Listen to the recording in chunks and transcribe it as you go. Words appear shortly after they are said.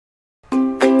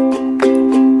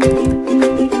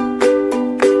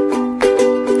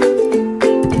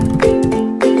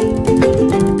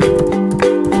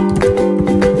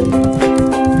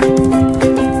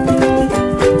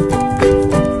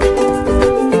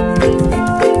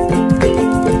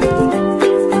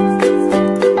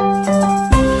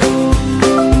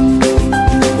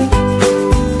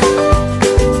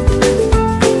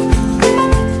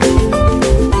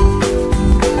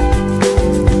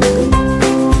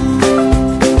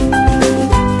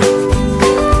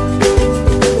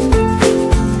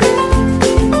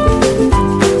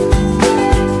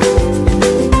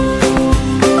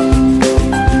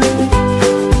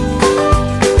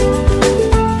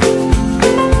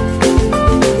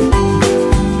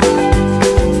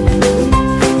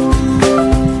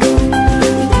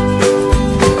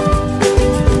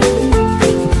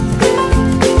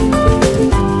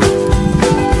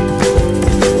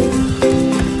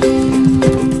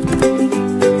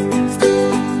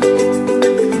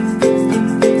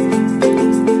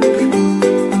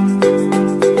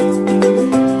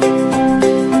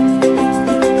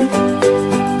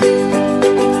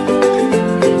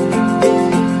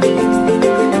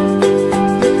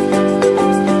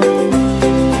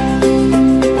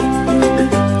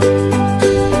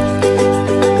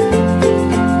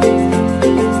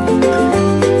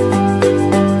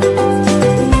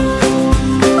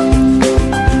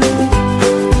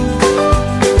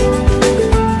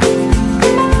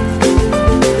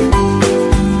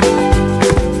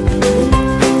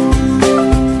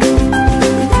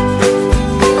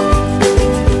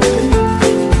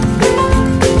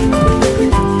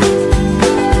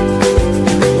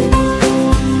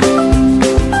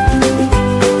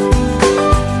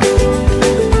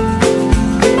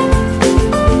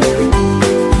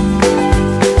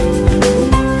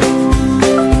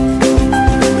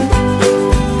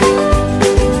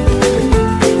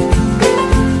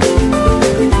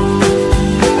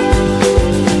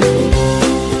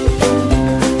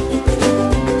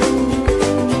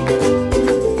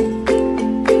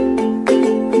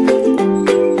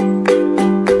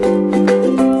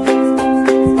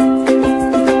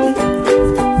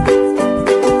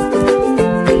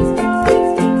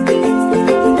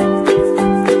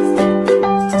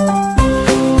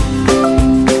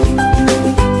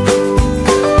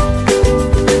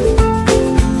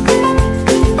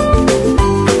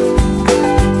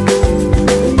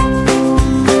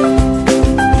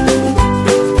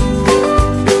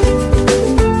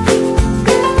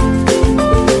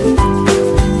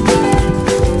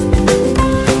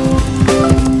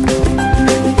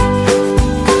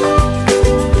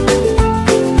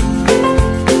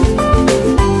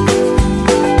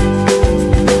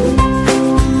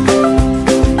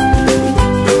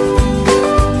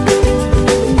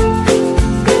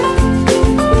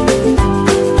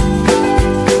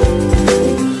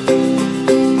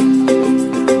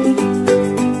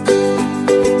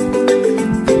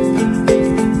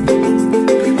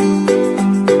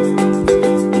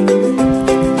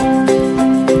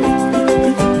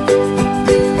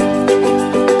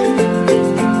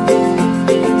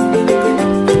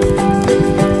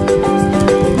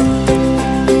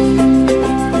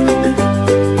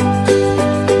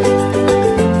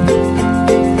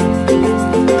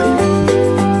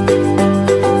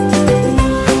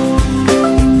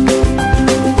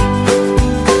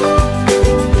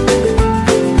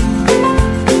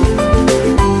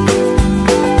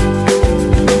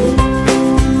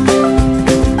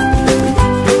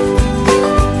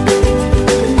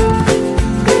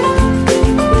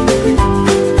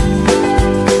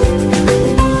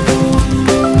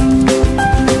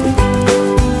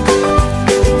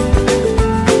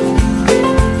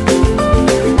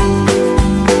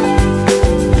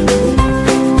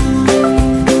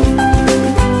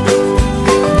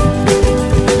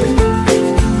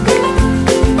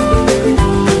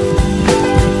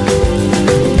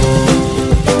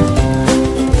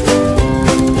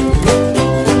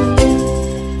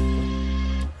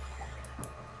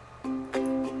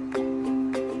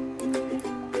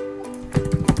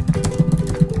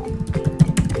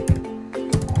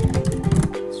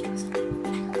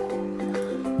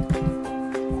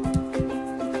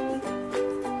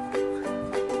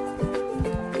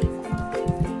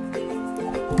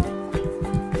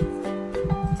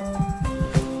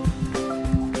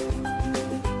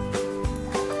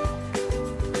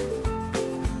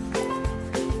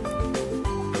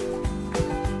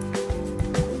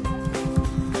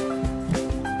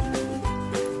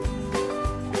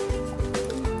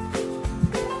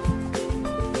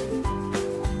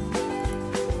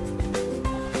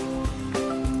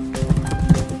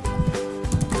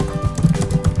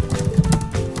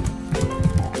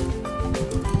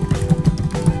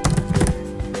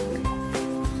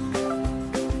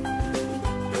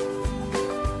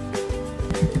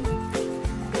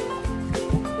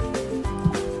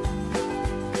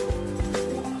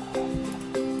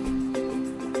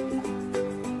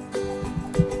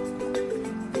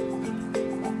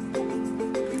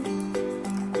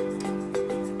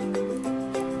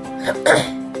We're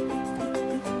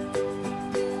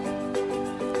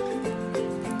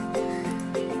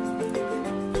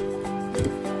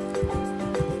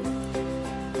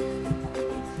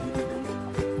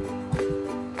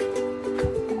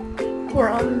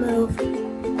on the move.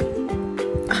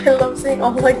 I love seeing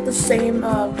all like the same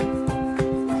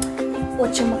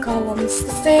whatchamacallums,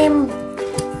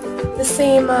 the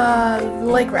same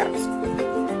leg wraps.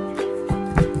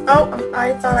 Oh,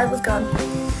 I thought I was gone.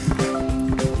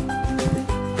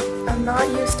 I'm not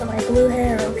used to my blue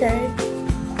hair, okay?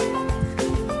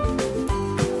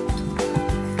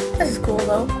 This is cool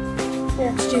though.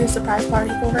 Yeah, to do a surprise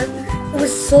party for her. It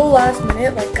was so last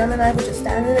minute, like Gunn and I were just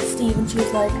standing at Steve and he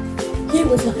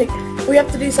was like, we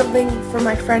have to do something for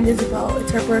my friend Isabel.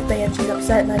 It's her birthday and she's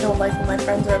upset and I don't like when my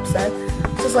friends are upset.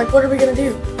 So it's like, what are we gonna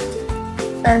do?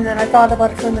 And then I thought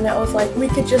about it for a minute. I was like, we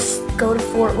could just go to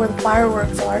Fort where the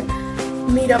fireworks are,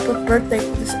 meet up with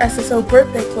this SSO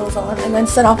birthday clothes on, and then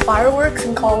set off fireworks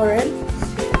and call her in.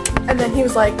 And then he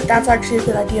was like, that's actually a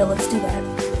good idea, let's do that.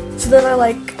 So then I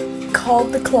like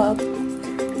called the club,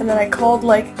 and then I called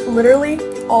like literally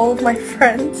all of my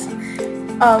friends.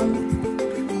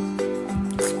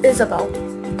 Isabel,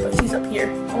 but she's up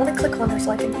here. I want to click on her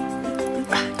so I can do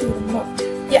an emote.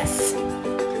 Yes.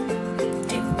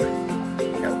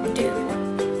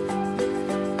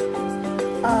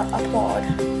 Applaud.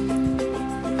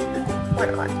 Why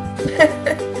not?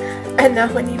 And now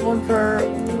I need one for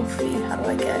Wolfie. How do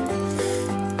I get?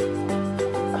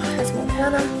 Oh, that's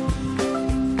Montana.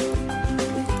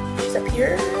 She's up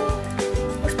here.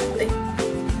 Where's Molly?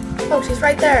 Oh, she's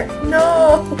right there.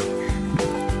 No!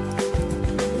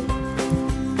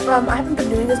 I haven't been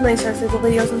doing as many survival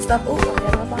videos and stuff. Oh,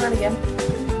 I'm behind again.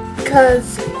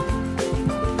 Because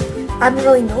I haven't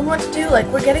really known what to do. Like,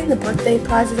 we're getting the birthday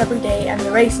prizes every day and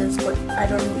the races, but I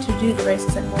don't need to do the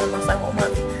races anymore unless I want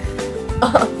one.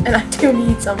 And I do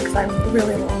need some because I'm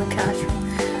really low on cash.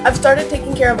 I've started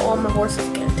taking care of all my horses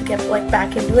again to get like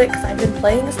back into it because I've been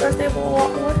playing the Star Stable a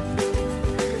lot more,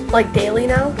 like daily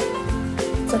now.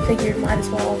 So I figured might as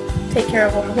well take care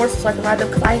of all my horses so I can ride them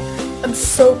because I'm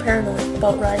so paranoid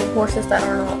about riding horses that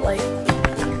are not like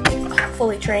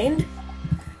fully trained.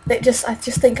 I just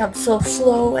think I'm so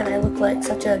slow and I look like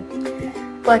such a,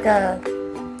 I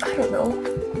don't know,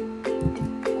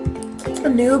 a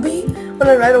newbie when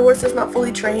I ride a horse that's not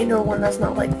fully trained or one that's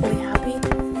not like fully happy.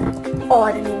 Oh,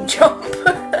 I didn't even jump.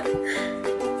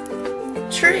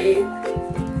 Tree.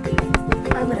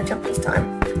 I'm gonna jump this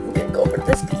time. I'm gonna go over to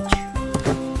this beach.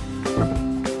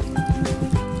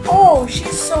 Oh,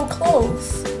 she's so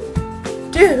close.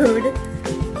 Dude.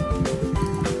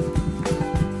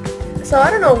 So I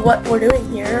don't know what we're doing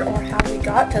here or how we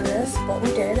got to this, but we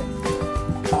did.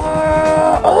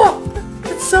 Oh,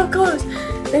 it's so close.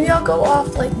 Maybe I'll go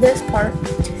off like this part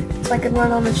so I can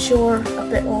run on the shore a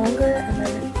bit longer and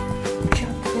then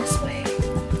jump this way.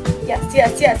 Yes,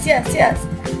 yes, yes, yes, yes.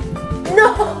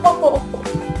 No!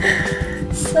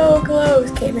 So close.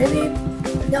 Okay, maybe I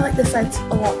feel like this side's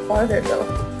a lot farther though.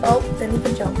 Oh, didn't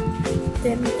even jump.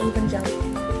 Didn't even jump.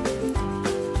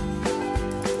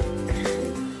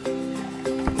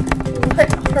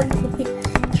 What are we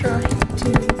trying to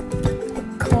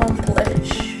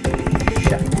accomplish?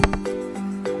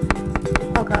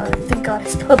 Oh god, thank god I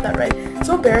spelled that right. It's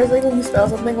so embarrassing when you spell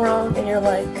something wrong and you're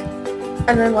like,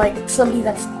 and then like somebody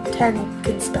that's 10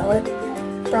 can spell it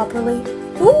properly.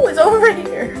 Ooh, it's over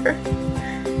here!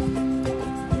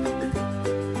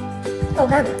 Oh,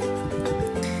 Hannah.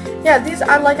 Yeah,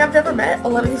 I've never met a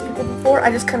lot of these people before.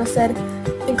 I just kind of said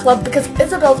in club, because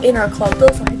Isabel's in our club though,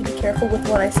 so I had to be careful with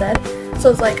what I said. So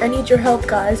it's like, I need your help,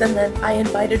 guys, and then I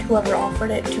invited whoever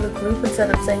offered it to a group instead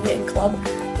of saying it in club,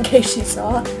 in case she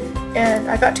saw. And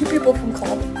I got 2 people from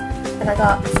club, and I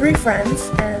got 3 friends,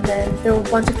 and then there were a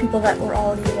bunch of people that were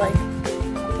already, like,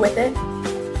 with it.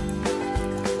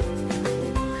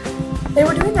 They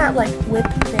were doing that, like, whip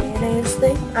mayonnaise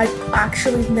thing. I've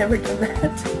actually never done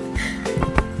that.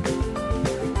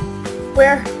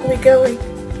 Where are we going?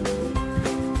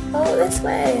 Oh, this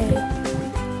way.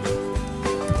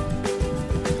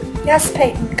 Yes,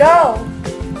 Peyton, go!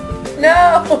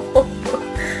 No!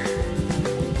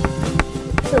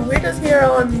 So we're just here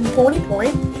on Pony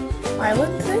Point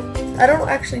Island thing? I don't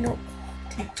actually know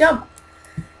to jump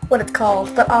what it's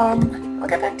called, but I'll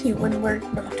get back to you when we're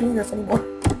not doing this anymore.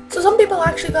 So some people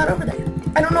actually got over there.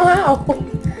 I don't know how.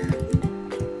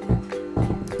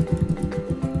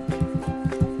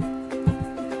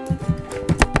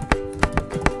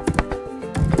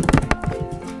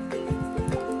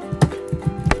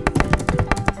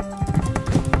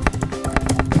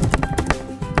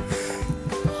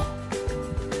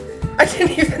 I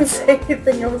didn't even say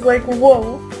anything. I was like,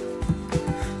 whoa.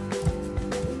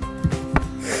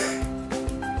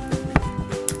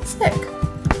 sick.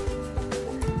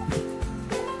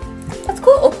 That's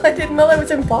cool. I didn't know that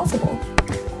was impossible.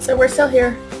 So we're still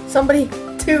here.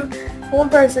 One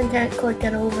person can't quite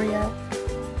get over yet.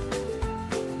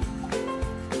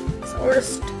 So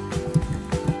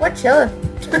we're chilling.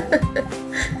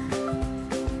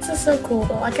 This is so cool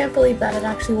though. I can't believe that it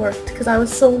actually worked because I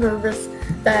was so nervous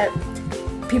that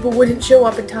people wouldn't show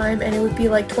up in time and it would be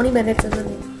like 20 minutes and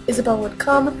then Isabel would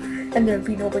come and there'd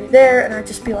be nobody there and I'd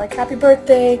just be like, happy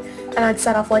birthday, and I'd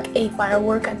set off like a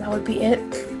firework and that would be it.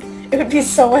 It would be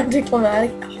so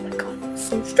anticlimactic. Oh my god, it was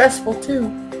so stressful too.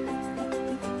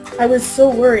 I was so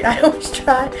worried. I always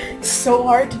try so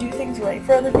hard to do things right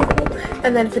for other people,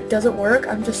 and then if it doesn't work,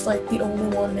 I'm just like the only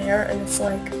one there, and it's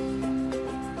like,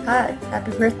 hi,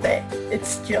 happy birthday.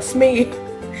 It's just me.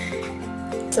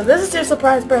 So this is your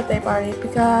surprise birthday party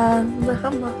because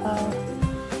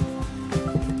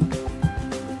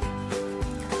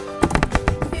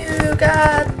you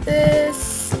got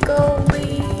this,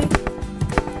 goalie.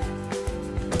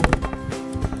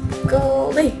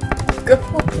 Goalie.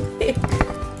 Goalie.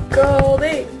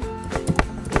 Goalie.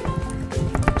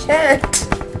 Chant.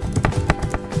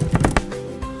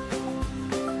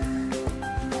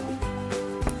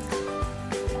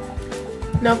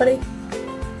 Nobody?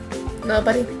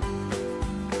 Nobody?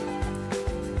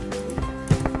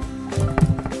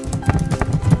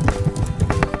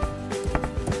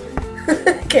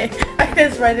 Okay, I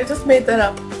was right, I just made that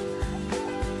up.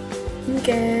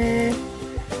 Okay.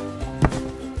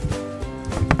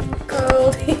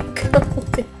 Goldie,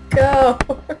 Goldie, go!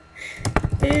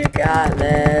 You got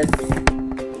this!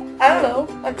 I don't know,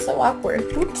 I'm so awkward.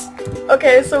 Oops.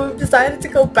 Okay, so we've decided to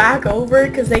go back over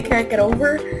because they can't get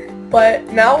over, but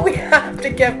now we have to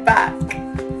get back.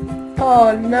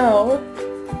 Oh no.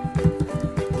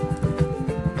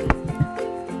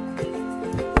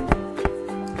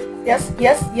 Yes,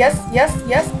 yes, yes, yes,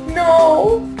 yes.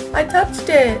 No! I touched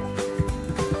it.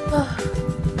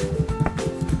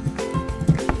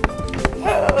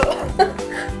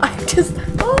 I just...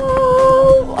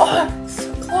 Oh,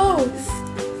 so close.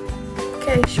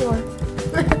 Okay, sure.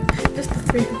 Just the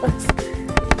three of us.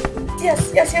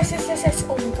 Yes, yes, yes, yes, yes, yes.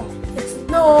 Oh my god. Yes.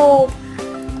 No!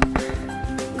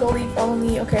 Goalie, follow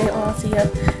me. Okay, I'll see ya.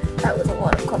 That was a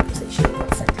lot of conversation in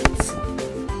one sentence.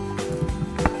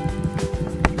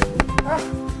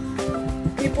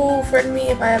 People friend me.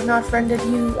 If I have not friended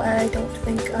you, I don't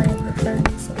think I am your friend,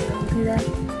 so I will be right.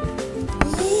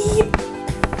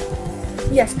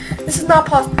 Yes, this is not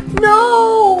possible.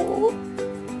 No!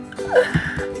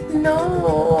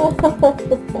 No!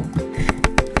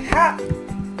 Ha!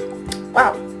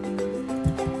 Wow.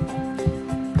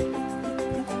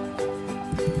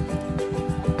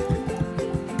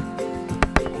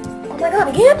 Oh my god,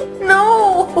 again? No!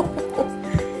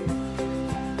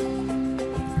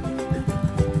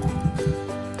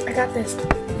 I got this.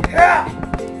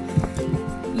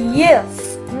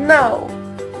 Yes. No.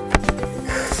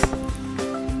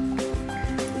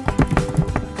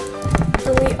 So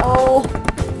we all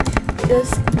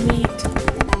just meet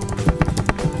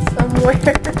somewhere.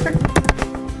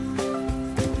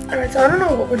 Alright, so I don't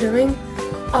know what we're doing.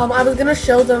 I was gonna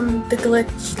show them the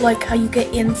glitch, like how you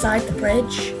get inside the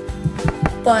bridge,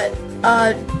 but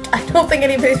I don't think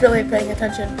anybody's really paying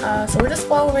attention. So we're just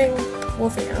following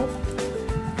Wolfie now.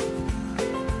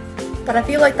 But I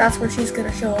feel like that's where she's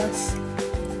gonna show us.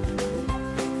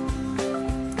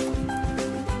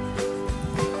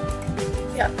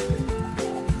 Yeah.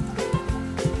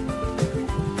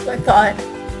 I thought.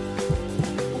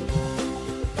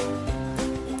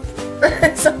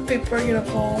 Some people are gonna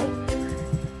fall.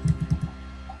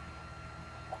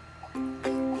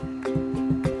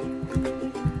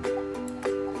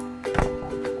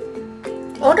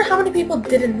 I wonder how many people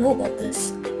didn't know about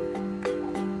this.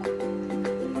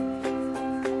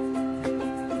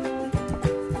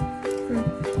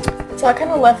 So I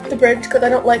kind of left the bridge because I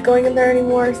don't like going in there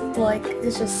anymore. Like,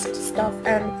 it's just stuff,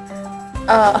 and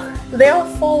they all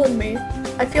followed me.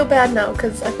 I feel bad now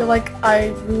because I feel like I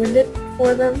ruined it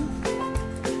for them.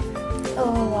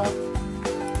 Oh wow.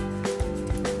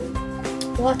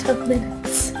 What of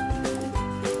minutes.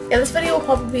 Yeah, this video will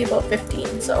probably be about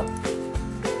 15, so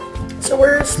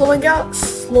we're slow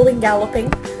galloping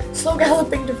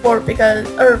to Fort because,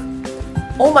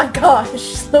 oh my gosh,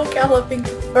 slow galloping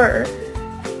to Fur.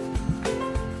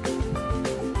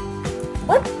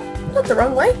 What? Not the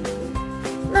wrong way?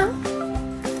 No.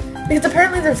 Because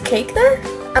apparently there's cake there?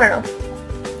 I don't know.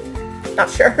 Not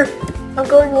sure. I'm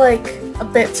going like a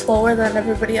bit slower than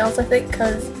everybody else, I think,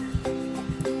 because...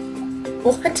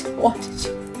 What? What did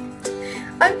you...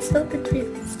 I'm so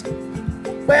confused.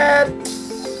 But...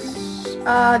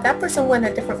 that person went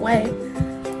a different way.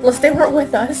 Unless they weren't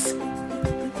with us.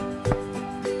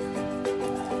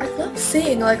 I love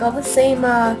seeing like all the same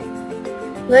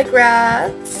like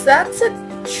rats. That's a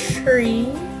tree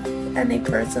and a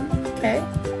person. Okay.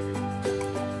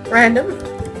 Random.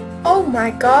 Oh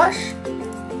my gosh.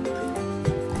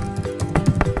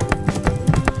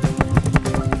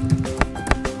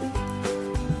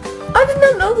 I did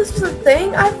not know this was a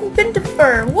thing. I haven't been to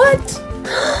fur. What?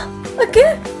 A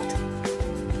gift.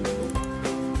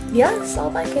 Yes, I'll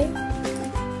buy cake.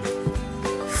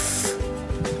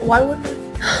 Why wouldn't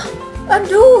I?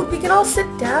 Dude, we can all sit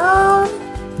down.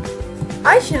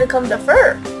 I should have come to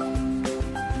fur.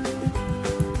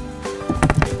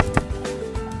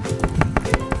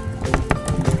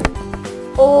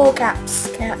 Oh, cats.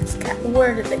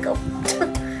 Where did they go?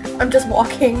 I'm just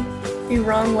walking the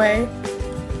wrong way.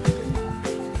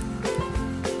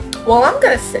 Well, I'm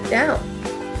gonna sit down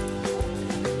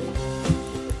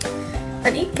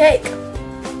and eat cake.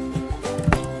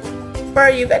 Where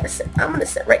are you gonna sit? I'm gonna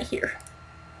sit right here.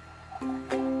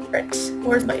 Right.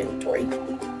 Where's my inventory?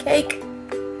 Cake.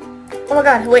 Oh my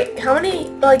god, wait, how many,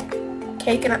 like,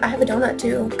 cake and I have a donut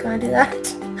too. Can I do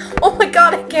that? Oh my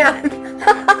god, I can!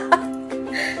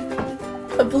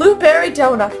 A blueberry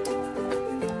donut.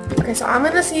 Okay, so I'm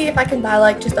gonna see if I can buy,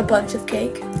 like, just a bunch of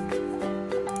cake.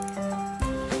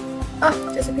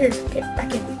 Oh, disappears. Okay,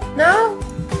 back in. No!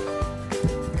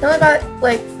 Can I only buy,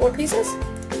 like, 4 pieces?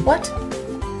 What?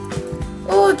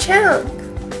 Oh, champ!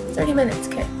 30 minutes,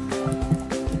 okay.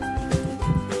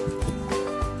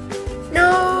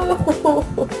 No!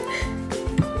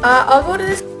 I'll go to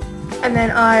this, and then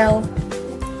I'll,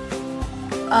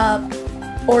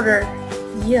 order.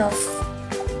 Yes.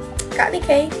 Got any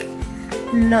cake?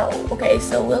 No. Okay,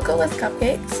 so we'll go with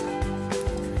cupcakes.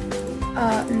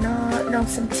 No,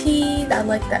 some tea. I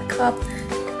like that cup.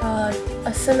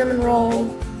 A cinnamon roll.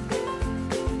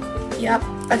 Yep,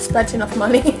 I spent enough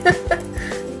money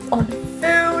on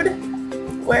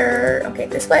food. Where? Okay,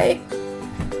 this way.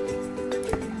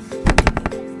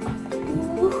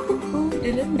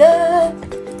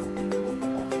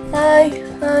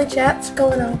 Hi, chat. What's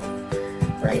going on?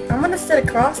 Right, I'm gonna sit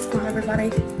across from everybody.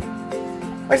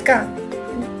 Where's gone?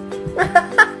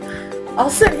 I'll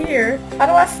sit here. How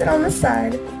do I sit on this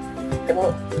side? It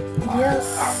won't.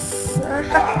 Yes.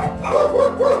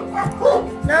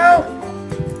 No.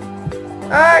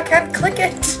 I can't click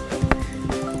it.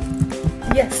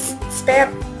 Yes.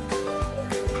 Spam.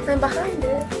 I'm behind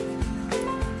it.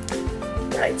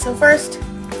 Right. So first,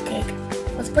 cake.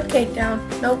 Let's put cake down.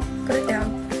 Nope. Put it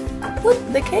down. Put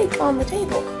the cake on the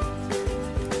table.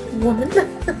 Woman.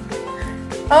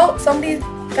 Oh, somebody's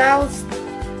cows.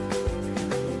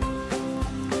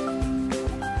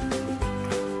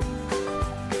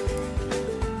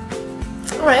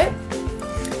 Alright.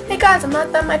 Hey guys, I'm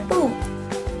not done my food.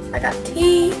 I got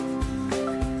tea.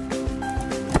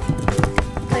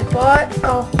 I bought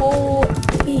a whole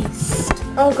feast.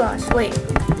 Oh gosh, wait.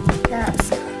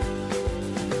 Yes.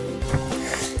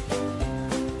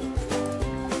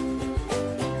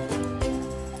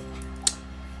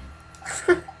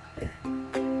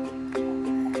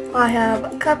 I have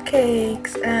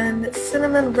cupcakes and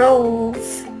cinnamon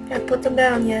rolls. Can't put them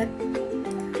down yet.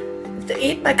 Have to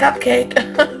eat my cupcake.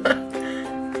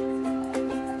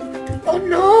 Oh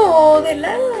no, they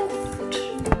left.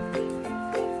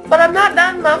 But I'm not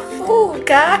done my food,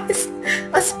 guys.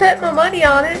 I spent my money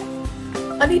on it.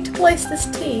 I need to place this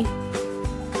tea.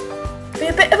 Be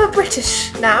a bit of a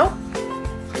British now.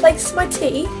 Place my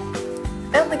tea.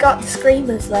 I only got the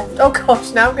screamers left. Oh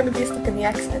gosh, now I'm going to be stuck in the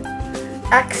accent.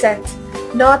 Accent.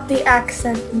 Not the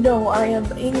accent. No, I am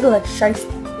English.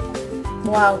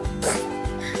 Wow.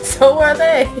 So are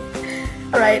they.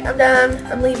 Alright, I'm done.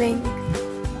 I'm leaving.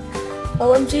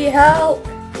 OMG, help!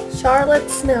 Charlotte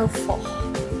Snowfall.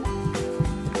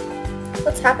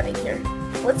 What's happening here?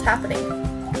 What's happening?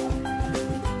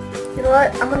 You know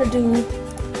what? I'm gonna do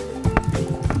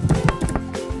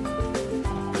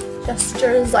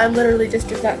gestures. I literally just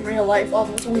did that in real life. All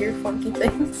those weird, funky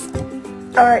things.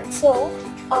 Alright, so,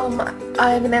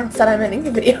 I've announced that I'm ending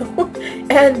the video.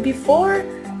 And before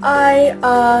I,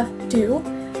 do,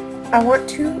 I want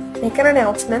to make an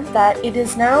announcement that it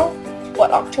is now,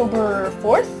 what, October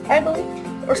 4th, I believe?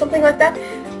 Or something like that.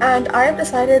 And I have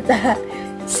decided that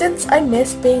since I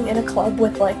miss being in a club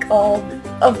with, like, all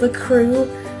of the crew,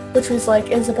 which was, like,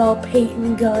 Isabel,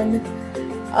 Peyton, Gunn,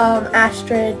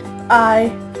 Astrid, I,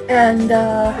 and,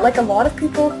 like, a lot of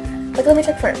people, like, let me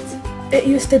check friends. It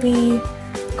used to be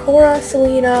Cora,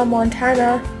 Selena,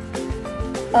 Montana,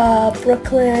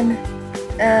 Brooklyn,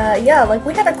 yeah, like,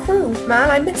 we had a crew, man,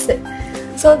 I miss it.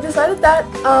 So I've decided that,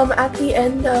 at the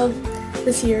end of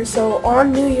this year, so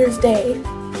on New Year's Day,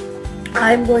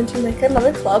 I'm going to make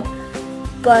another club,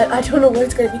 but I don't know what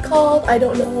it's going to be called. I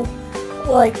don't know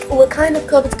like what kind of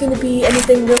club it's going to be,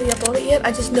 anything really about it yet.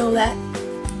 I just know that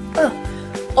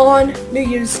on New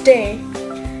Year's Day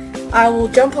I will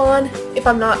jump on, if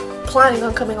I'm not planning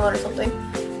on coming on or something,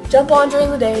 jump on during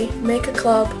the day, make a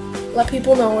club, let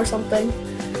people know or something,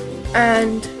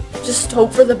 and just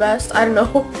hope for the best. I don't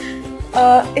know.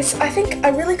 I think I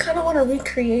really kind of want to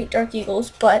recreate Dark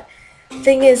Eagles, but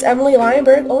thing is, Emily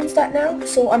Lionberg owns that now,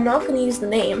 so I'm not going to use the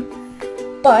name.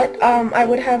 But I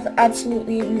would have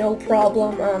absolutely no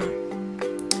problem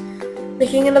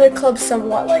making another club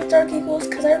somewhat like Dark Eagles,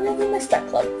 because I really miss that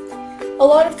club. A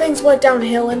lot of things went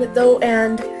downhill in it though,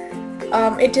 and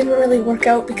it didn't really work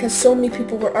out because so many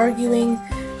people were arguing.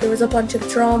 There was a bunch of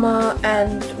drama,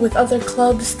 and with other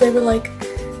clubs, they were like,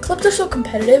 clubs are so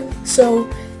competitive, so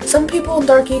some people in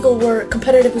Dark Eagle were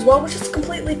competitive as well, which is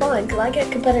completely fine, because I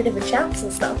get competitive in champs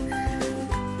and stuff.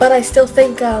 But I still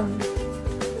think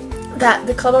that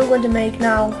the club I'm going to make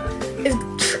now is,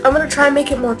 I'm going to try and make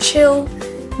it more chill,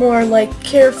 more like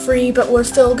carefree, but we're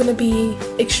still going to be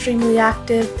extremely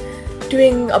active,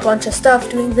 doing a bunch of stuff,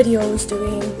 doing videos,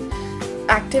 doing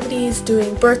activities,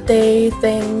 doing birthday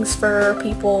things for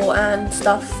people and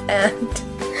stuff, and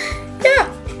yeah,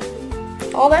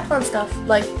 all that fun stuff,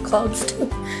 like clubs too.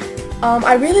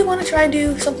 I really want to try and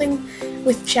do something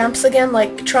with champs again,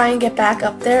 like try and get back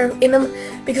up there in them,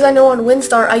 because I know on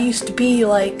WinStar I used to be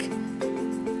like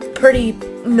pretty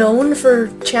known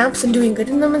for champs and doing good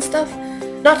in them and stuff.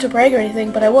 Not to brag or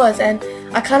anything, but I was, and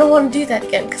I kind of want to do that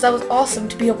again, because that was awesome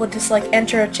to be able to just like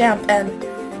enter a champ and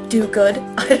do good.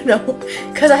 I don't know,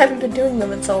 because I haven't been doing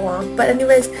them in so long. But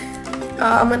anyways,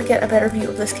 I'm going to get a better view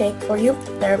of this cake for you.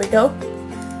 There we go.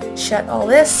 Shut all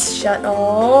this,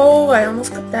 I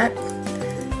almost cut that.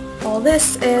 All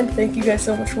this, and thank you guys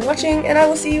so much for watching, and I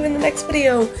will see you in the next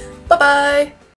video. Bye-bye!